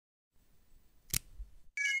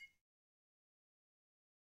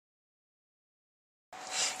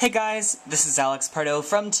Hey guys, this is Alex Pardo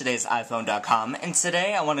from TodaysiPhone.com, and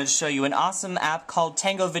today I wanted to show you an awesome app called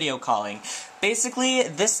Tango Video Calling. Basically,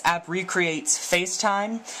 this app recreates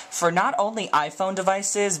FaceTime for not only iPhone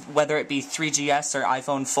devices, whether it be 3GS or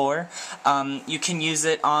iPhone 4, you can use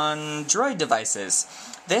it on Droid devices.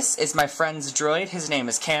 This is my friend's Droid. His name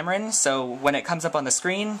is Cameron, so when it comes up on the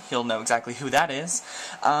screen, he'll know exactly who that is.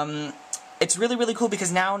 It's really cool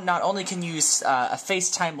because now not only can you use a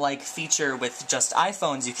FaceTime-like feature with just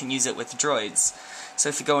iPhones, you can use it with Droids. So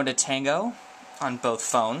if you go into Tango on both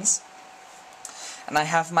phones, and I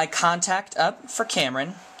have my contact up for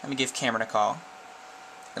Cameron. Let me give Cameron a call.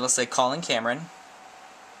 It'll say calling Cameron.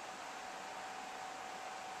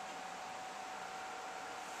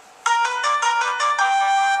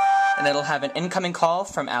 And it'll have an incoming call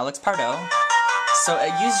from Alex Pardo. So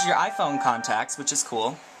it uses your iPhone contacts, which is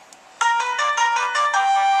cool.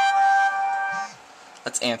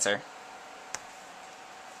 Let's answer.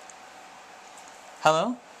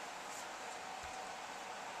 Hello?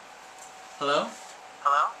 Hello?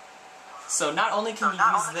 Hello? So not only can you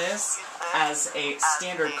use this as a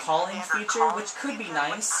standard calling feature, which could be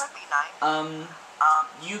nice,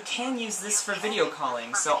 you can use this for video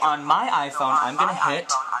calling. So on my iPhone, I'm going to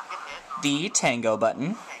hit the Tango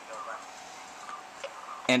button,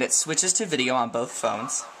 and it switches to video on both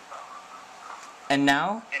phones. And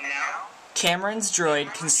now, Cameron's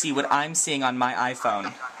Droid can see what I'm seeing on my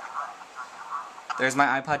iPhone. There's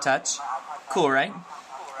my iPod Touch. Cool, right?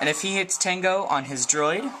 And if he hits Tango on his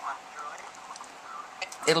Droid,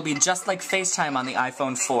 it'll be just like FaceTime on the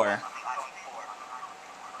iPhone 4.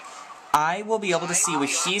 I will be able to see what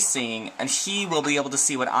he's seeing, and he will be able to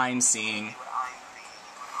see what I'm seeing.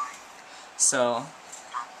 So,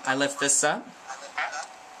 I lift this up.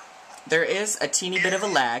 There is a teeny bit of a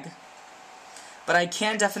lag, but I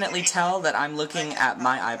can definitely tell that I'm looking at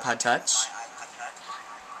my iPod Touch.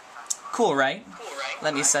 Cool, right?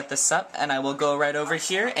 Let me set this up, and I will go right over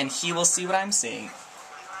here, and he will see what I'm seeing.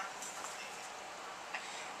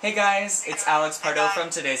 Hey guys, it's Alex Pardo from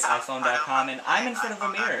TodaysiPhone.com, and I'm in front of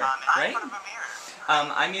a mirror, right?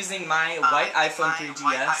 I'm using my white iPhone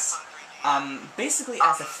 3GS, basically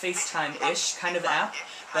as a FaceTime-ish kind of app,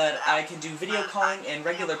 but I can do video calling and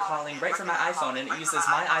regular calling right from my iPhone, and it uses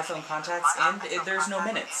my iPhone contacts, and there's no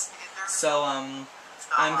minutes. So,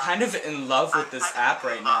 I'm kind of in love with this app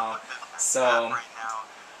right now, so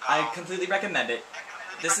I completely recommend it.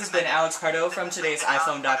 This has been Alex Pardo from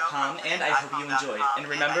TodaysiPhone.com, and I hope you enjoyed. And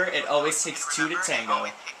remember, it always takes two to tango.